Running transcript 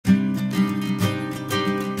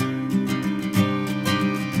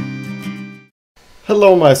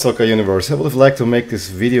Hello my soccer universe. I would have liked to make this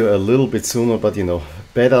video a little bit sooner, but you know,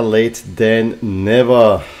 better late than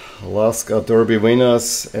never. Lask are derby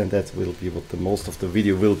winners, and that will be what the most of the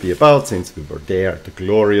video will be about, since we were there. The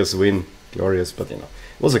glorious win. Glorious, but you know,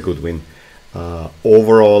 it was a good win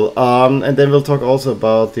overall. And then we'll talk also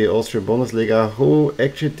about the Austrian Bundesliga, who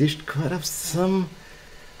actually dished quite up some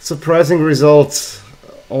surprising results.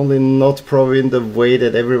 Only not probably in the way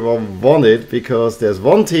that everyone wanted, because there's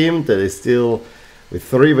one team that is still with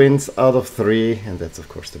 3 wins out of 3, and that's of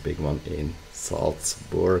course the big one in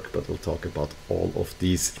Salzburg. But we'll talk about all of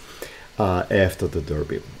these after the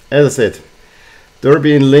derby. As I said,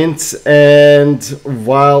 derby in Linz, and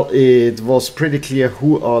while it was pretty clear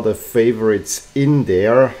who are the favorites in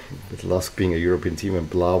there, with Lask being a European team and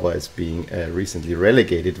Blau-Weiß being a recently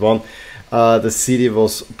relegated one, the city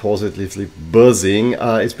was positively buzzing,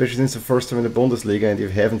 especially since the first time in the Bundesliga. And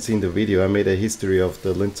if you haven't seen the video, I made a history of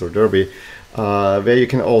the Linzer derby, where you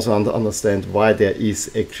can also understand why there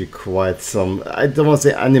is actually quite some, I don't want to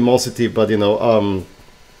say animosity, but you know,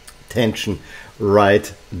 tension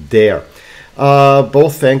right there.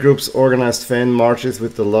 Both fan groups organized fan marches,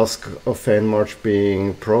 with the Lask fan march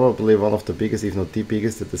being probably one of the biggest, if not the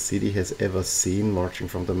biggest, that the city has ever seen, marching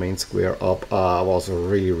from the main square up. Was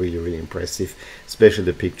really impressive, especially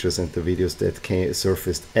the pictures and the videos that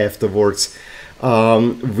surfaced afterwards.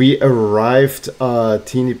 We arrived a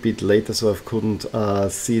teeny bit later, so I couldn't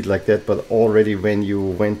see it like that, but already when you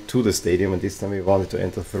went to the stadium, and this time we wanted to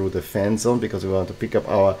enter through the fan zone because we wanted to pick up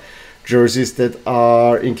our jerseys that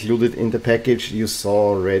are included in the package, you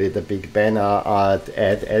saw already the big banner at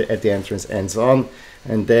the entrance and so on.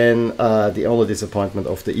 And then the only disappointment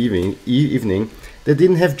of the evening, they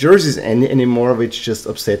didn't have jerseys anymore, which just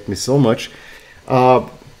upset me so much.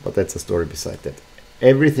 But that's a story beside that.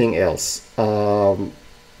 Everything else, the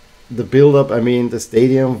build-up, I mean, the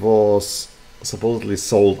stadium was supposedly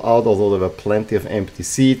sold out, although there were plenty of empty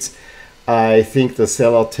seats. I think the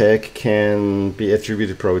sellout tag can be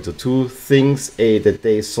attributed probably to 2 things. A, that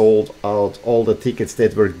they sold out all the tickets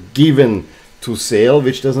that were given to sale,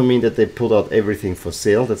 which doesn't mean that they put out everything for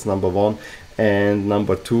sale. That's number 1. And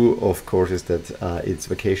number 2, of course, is that it's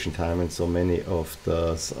vacation time, and so many of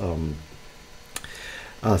the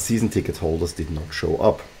season ticket holders did not show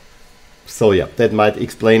up. So yeah, that might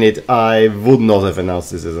explain it. I would not have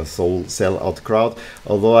announced this as a sell-out crowd,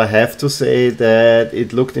 although I have to say that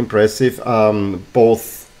it looked impressive.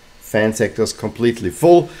 Both fan sectors completely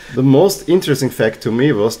full. The most interesting fact to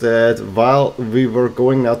me was that while we were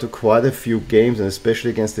going now to quite a few games, and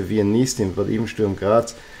especially against the Viennese team, but even Sturm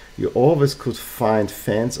Graz, you always could find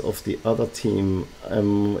fans of the other team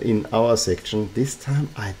in our section. This time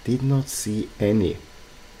I did not see any.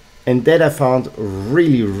 And that I found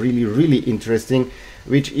really interesting,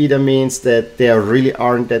 which either means that there really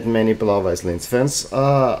aren't that many Blau-Weiß Linz fans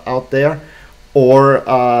out there, or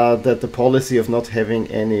that the policy of not having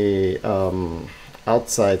any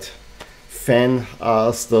outside fan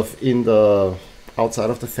stuff in the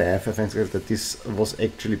outside of the fans, that this was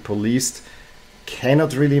actually policed.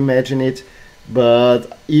 Cannot really imagine it,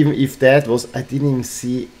 but even if that was, I didn't even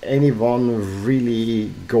see anyone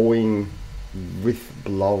really going with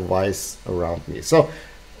Blau-Weiß around me. So,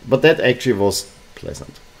 but that actually was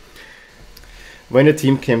pleasant. When the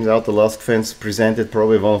team came out, the Lask fans presented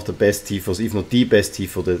probably one of the best tifos, if not the best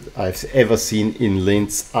tifo that I've ever seen in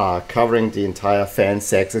Linz, covering the entire fan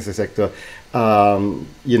sector.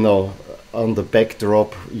 You know, on the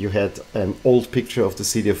backdrop you had an old picture of the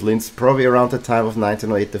city of Linz, probably around the time of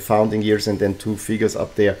 1908, the founding years, and then 2 figures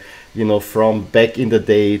up there, you know, from back in the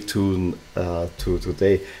day to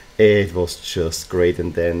today. It was just great.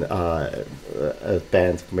 And then a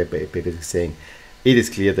band basically saying, it is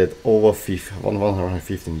clear that over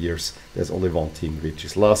 115 years there's only one team, which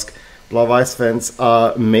is Lask. Blau-Weiß fans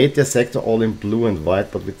made their sector all in blue and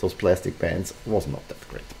white, but with those plastic bands was not that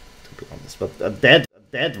great, to be honest. But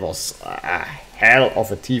that was a hell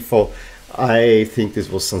of a tifo. I think this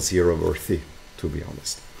was San Siro worthy, to be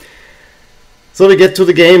honest. So we get to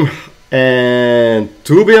the game. And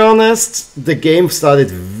to be honest, the game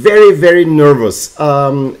started very nervous,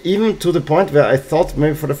 even to the point where I thought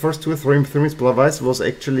maybe for the first 2 or 3 minutes Blau-Weiß was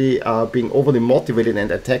actually being overly motivated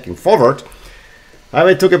and attacking forward. However,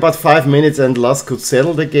 it took about 5 minutes and Lask could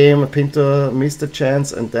settle the game. Pinto missed a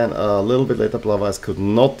chance, and then a little bit later Blau-Weiß could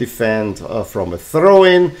not defend from a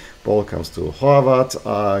throw-in. Ball comes to Horvath,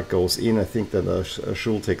 goes in. I think that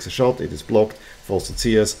Schul takes a shot, it is blocked, falls to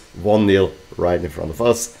Zias, 1-0 right in front of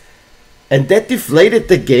us. And that deflated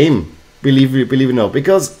the game, believe it or not,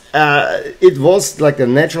 because it was like the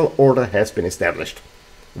natural order has been established.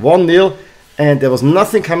 1-0, And there was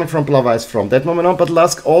nothing coming from Blau-Weiß from that moment on, but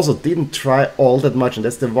Lask also didn't try all that much, and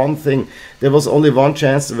that's the one thing. There was only one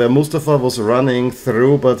chance where Mustafa was running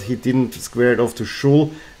through, but he didn't square it off to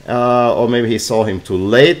Schul, or maybe he saw him too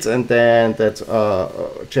late, and then that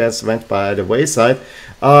chance went by the wayside.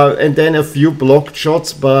 And then a few blocked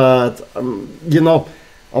shots, but you know,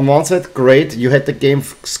 on one side, great, you had the game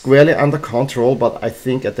squarely under control, but I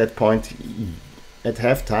think at that point, at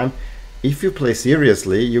halftime, if you play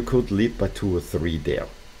seriously, you could lead by 2 or 3 there.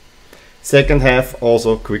 Second half,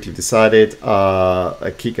 also quickly decided,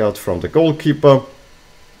 a kick out from the goalkeeper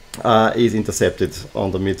is intercepted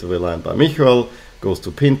on the midway line by Michael, goes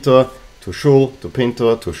to Pinto, to Schul, to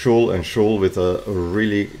Pinto, to Schul, and Schul with a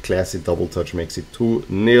really classy double touch makes it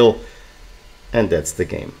 2-0, and that's the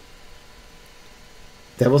game.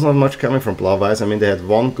 There was not much coming from Blau-Weiß. I mean, they had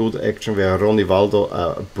one good action where Ronny Waldo,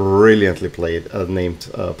 a brilliantly named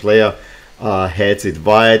player, heads it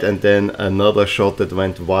wide, and then another shot that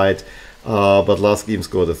went wide. But last game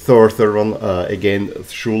scored a third one. Again,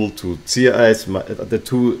 Schul to Ziereis, the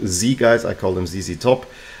two Z guys, I call them ZZ Top.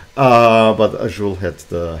 But Schul had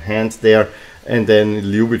the hand there. And then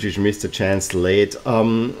Ljubicic missed a chance late.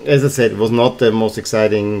 As I said, it was not the most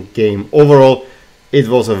exciting game overall. It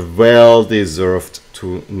was a well-deserved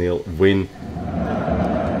 2-0 win.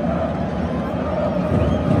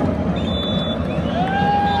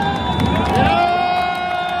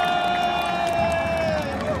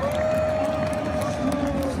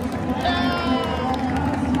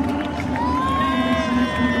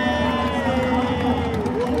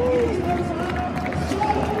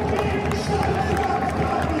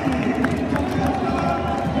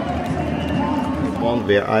 One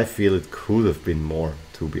where I feel it could have been more,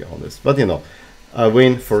 to be honest. But you know, a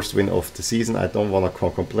win, first win of the season. I don't want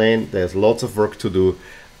to complain. There's lots of work to do.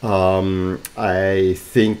 I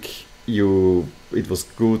think it was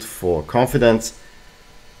good for confidence,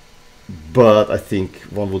 but I think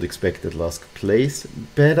one would expect that Lask plays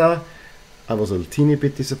better. I was a teeny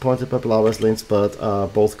bit disappointed by Blau-Weiß Linz, but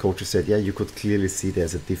both coaches said, yeah, you could clearly see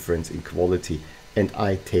there's a difference in quality, and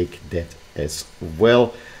I take that as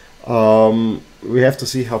well. We have to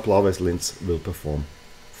see how Blau-Weiß Linz will perform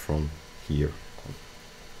from here.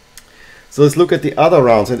 So let's look at the other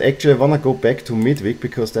rounds, and actually I want to go back to midweek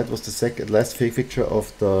because that was the last fixture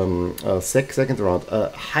of the second round.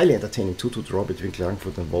 Highly entertaining 2-2 draw between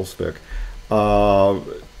Klagenfurt and Wolfsburg.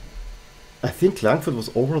 I think Klagenfurt was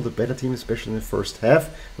overall the better team, especially in the first half,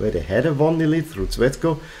 where they had a 1-0 lead through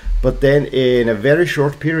Zvetko. But then in a very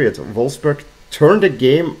short period, Wolfsburg turned the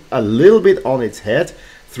game a little bit on its head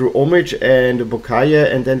through Omic and Bukaye,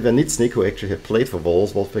 and then Vernitsnik, who actually had played for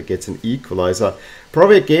Wolfsburg, gets an equalizer.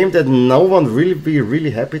 Probably a game that no one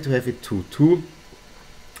really happy to have it 2-2.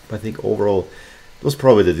 But I think overall it was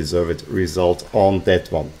probably the deserved result on that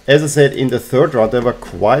one. As I said, in the third round there were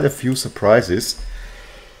quite a few surprises.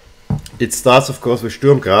 It starts of course with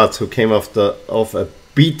Sturm Graz, who came off a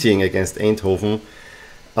beating against Eindhoven.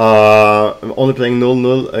 Only playing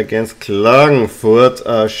 0-0 against Klagenfurt.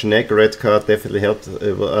 Schneck, red card, definitely helped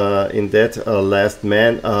in that. Last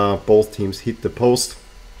man, both teams hit the post.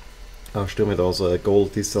 Sturm had also a goal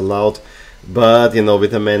disallowed, but you know,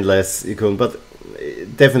 with a man less, you couldn't. But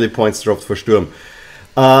definitely points dropped for Sturm.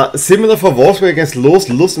 Similar for Wolfsburg against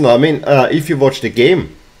Lustenau. I mean, if you watch the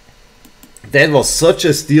game, that was such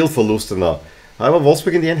a steal for Lustenau. However,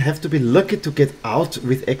 Wolfsburg in the end have to be lucky to get out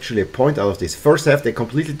with actually a point out of this. First half they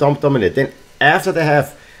completely dominate. Then after the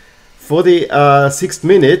half, for the 6th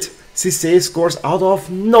minute, Cissé scores out of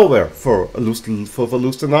nowhere for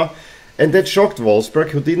Lustenau. And that shocked Wolfsburg,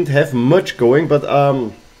 who didn't have much going, but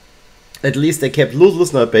at least they kept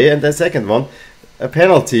Lustenau at bay. And then second one, a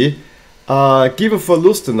penalty given for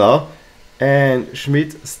Lustenau, and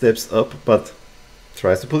Schmidt steps up, but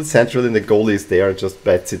tries to put it central, and the goalie is there and just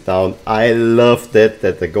bats it down. I love that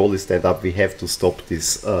the goalie stand up. We have to stop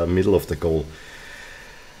this middle of the goal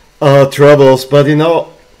troubles. But you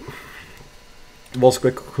know,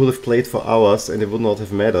 Wolfsburg could have played for hours and it would not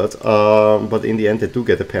have mattered. But in the end they do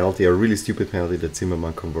get a penalty, a really stupid penalty that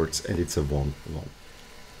Zimmermann converts, and it's a 1-1.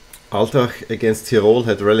 Altach against Tirol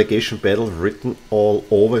had relegation battle written all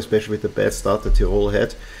over, especially with the bad start that Tirol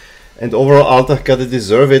had. And overall, Altach got a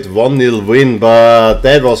deserved 1-0 win, but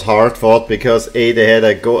that was hard fought because they had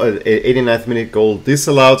a 89th minute goal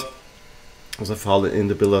disallowed. It was a foul in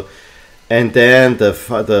the build-up. And then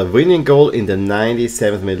the winning goal in the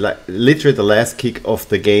 97th minute, literally the last kick of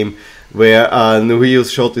the game, where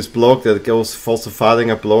Nuhiu's shot is blocked. That goes false to fighting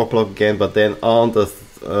a block again, but then on the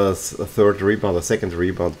second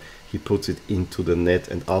rebound, he puts it into the net,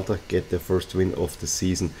 and Altach get their first win of the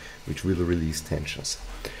season, which will release tensions.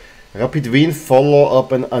 Rapid Wien follow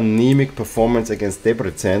up an anemic performance against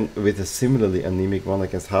Debrecen with a similarly anemic one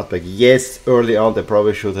against Hartberg. Yes, early on they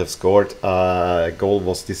probably should have scored. A goal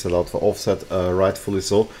was disallowed for offside, rightfully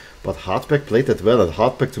so. But Hartberg played that well, and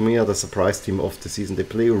Hartberg to me are the surprise team of the season. They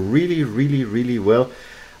play really, really, really well.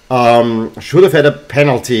 Should have had a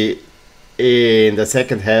penalty in the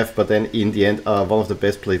second half, but then in the end, one of the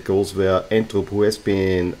best played goals were Entrup, who has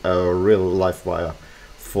been a real life wire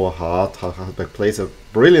for Hartberg, plays a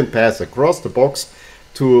brilliant pass across the box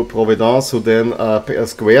to Providence, who then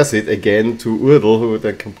squares it again to Urdl, who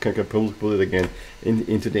then can pull it again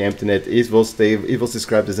into the empty net. It was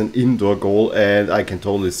described as an indoor goal, and I can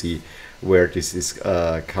totally see where this is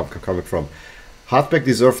coming from. Hartberg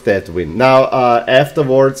deserved that win. Now,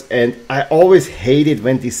 afterwards, and I always hate it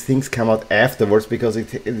when these things come out afterwards, because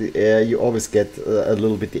you always get a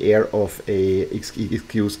little bit the air of a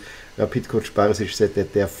excuse. Pit coach Barisic said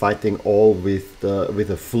that they're fighting all with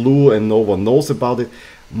a flu and no one knows about it.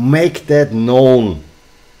 Make that known.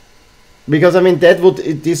 Because, I mean, that would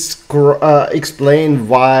explain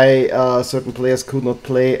why certain players could not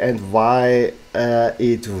play and why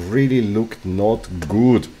it really looked not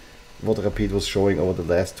good what Rapid was showing over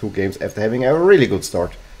the last two games after having a really good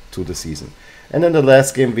start to the season. And then the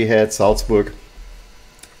last game we had Salzburg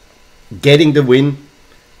getting the win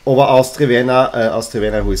over Austria Vienna,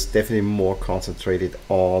 who is definitely more concentrated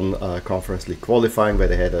on Conference League qualifying, where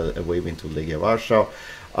they had a away win to Legia Warsaw.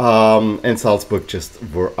 And Salzburg just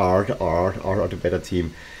are the better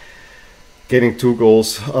team, getting 2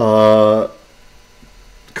 goals.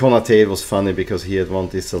 Konate, it was funny because he had one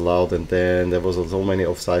disallowed, and then there was so many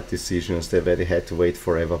offside decisions that they had to wait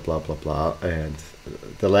forever, blah blah blah, and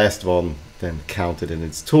the last one then counted, and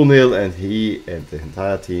it's 2-0, and he and the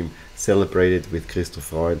entire team celebrated with Christoph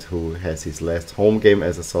Freund, who has his last home game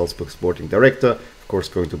as a Salzburg sporting director, of course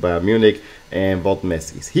going to Bayern Munich. And what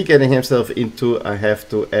mess is he getting himself into, I have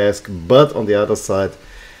to ask. But on the other side,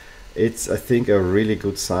 it's, I think, a really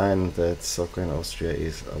good sign that soccer in Austria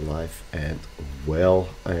is alive and well.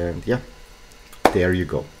 And yeah, there you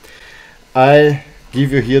go. I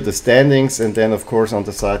give you here the standings, and then of course on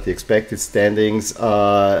the side the expected standings.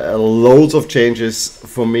 Loads of changes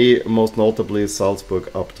for me, most notably Salzburg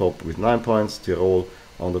up top with 9 points, Tirol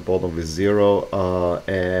on the bottom with 0,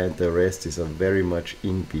 and the rest is very much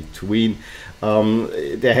in between.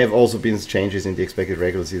 There have also been changes in the expected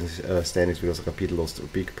regular season standings, because Rapid lost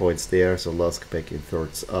big points there, so Lask back in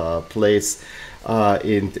 3rd place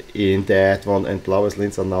in that one, and Blaues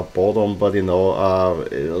Linz are now bottom, but you know,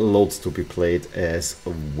 loads to be played as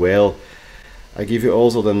well. I give you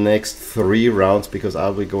also the next 3 rounds because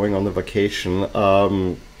I'll be going on a vacation.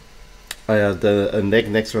 The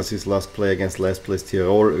next round is last play against last place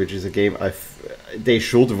Tirol, which is a game they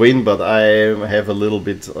should win, but I have a little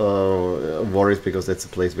bit worried because that's a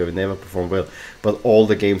place where we never perform well. But all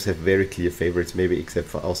the games have very clear favorites, maybe except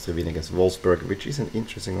for Austria winning against Wolfsburg, which is an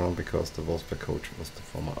interesting one because the Wolfsburg coach was the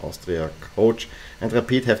former Austria coach. And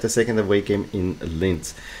Rapid have the second away game in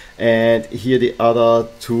Linz. And here the other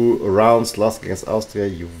 2 rounds, Lask against Austria,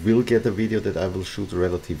 you will get a video that I will shoot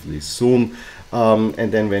relatively soon.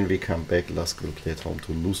 And then when we come back, Lask will play at home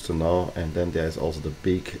to Lustenau, and then there is also the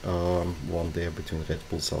big one there between Red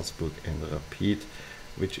Bull Salzburg and Rapid,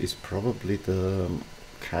 which is probably the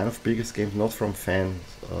kind of biggest game, not from fans,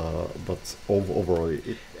 but overall.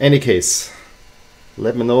 In any case,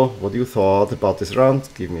 let me know what you thought about this round.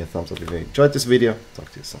 Give me a thumbs up if you enjoyed this video.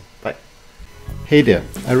 Talk to you soon. Bye. Hey there,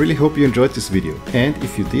 I really hope you enjoyed this video, and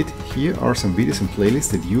if you did, here are some videos and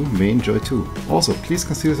playlists that you may enjoy too. Also, please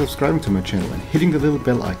consider subscribing to my channel and hitting the little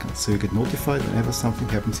bell icon so you get notified whenever something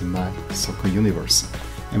happens in my soccer universe.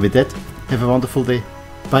 And with that, have a wonderful day.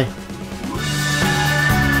 Bye!